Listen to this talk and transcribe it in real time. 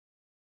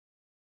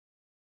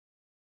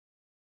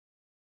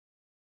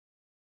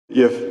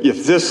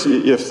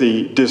If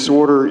the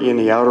disorder in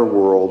the outer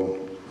world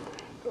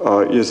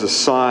is a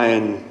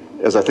sign,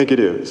 as I think it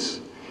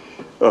is,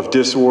 of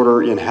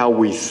disorder in how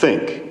we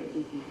think,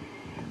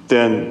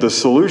 then the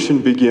solution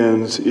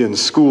begins in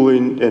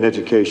schooling and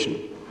education.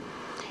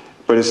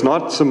 But it's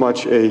not so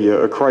much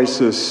a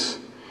crisis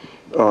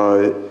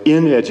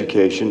in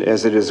education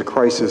as it is a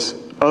crisis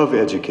of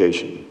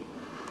education.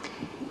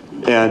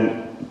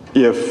 And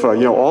if,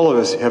 all of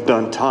us have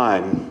done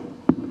time,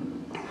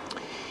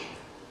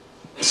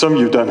 some of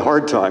you have done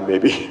hard time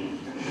maybe,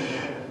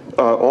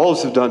 all of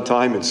us have done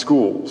time in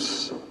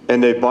schools,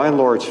 and they by and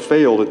large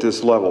failed at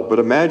this level. But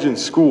imagine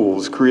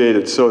schools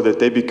created so that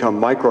they become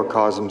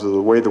microcosms of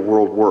the way the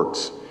world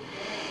works.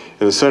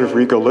 And the Center for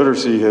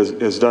Eco-Literacy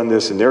has done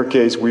this in their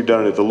case. We've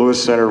done it at the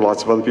Lewis Center.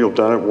 Lots of other people have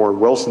done it. Warren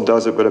Wilson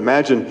does it. But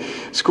imagine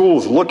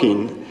schools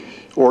looking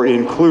or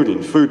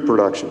including food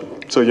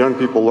production. So young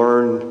people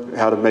learn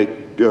how to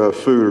make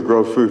food or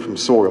grow food from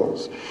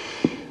soils.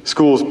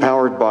 Schools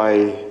powered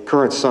by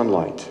current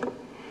sunlight.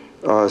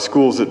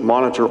 Schools that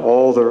monitor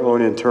all their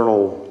own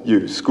internal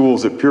use.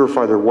 Schools that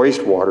purify their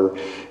wastewater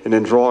and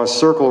then draw a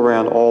circle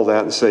around all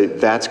that and say,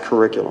 that's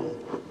curriculum.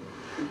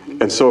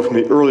 And so from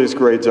the earliest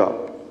grades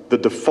up, the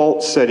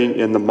default setting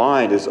in the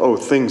mind is, oh,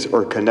 things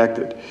are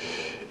connected.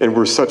 And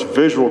we're such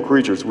visual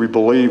creatures. We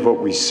believe what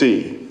we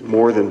see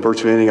more than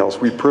virtually anything else.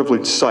 We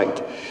privilege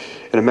sight.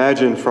 And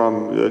imagine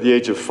from the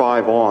age of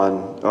 5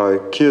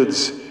 on,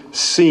 kids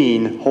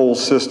seeing whole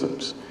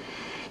systems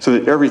so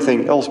that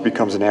everything else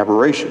becomes an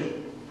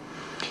aberration.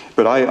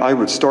 But I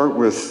would start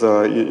with,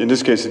 in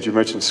this case that you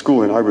mentioned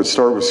schooling, I would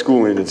start with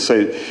schooling and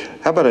say,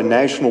 how about a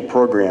national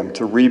program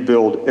to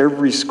rebuild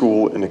every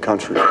school in the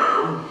country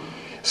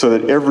so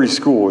that every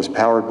school is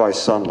powered by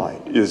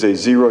sunlight, is a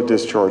zero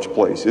discharge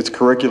place. Its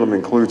curriculum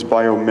includes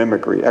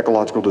biomimicry,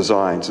 ecological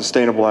design,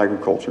 sustainable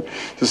agriculture,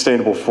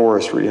 sustainable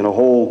forestry, and a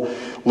whole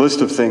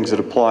list of things that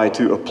apply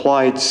to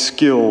applied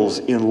skills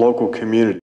in local communities.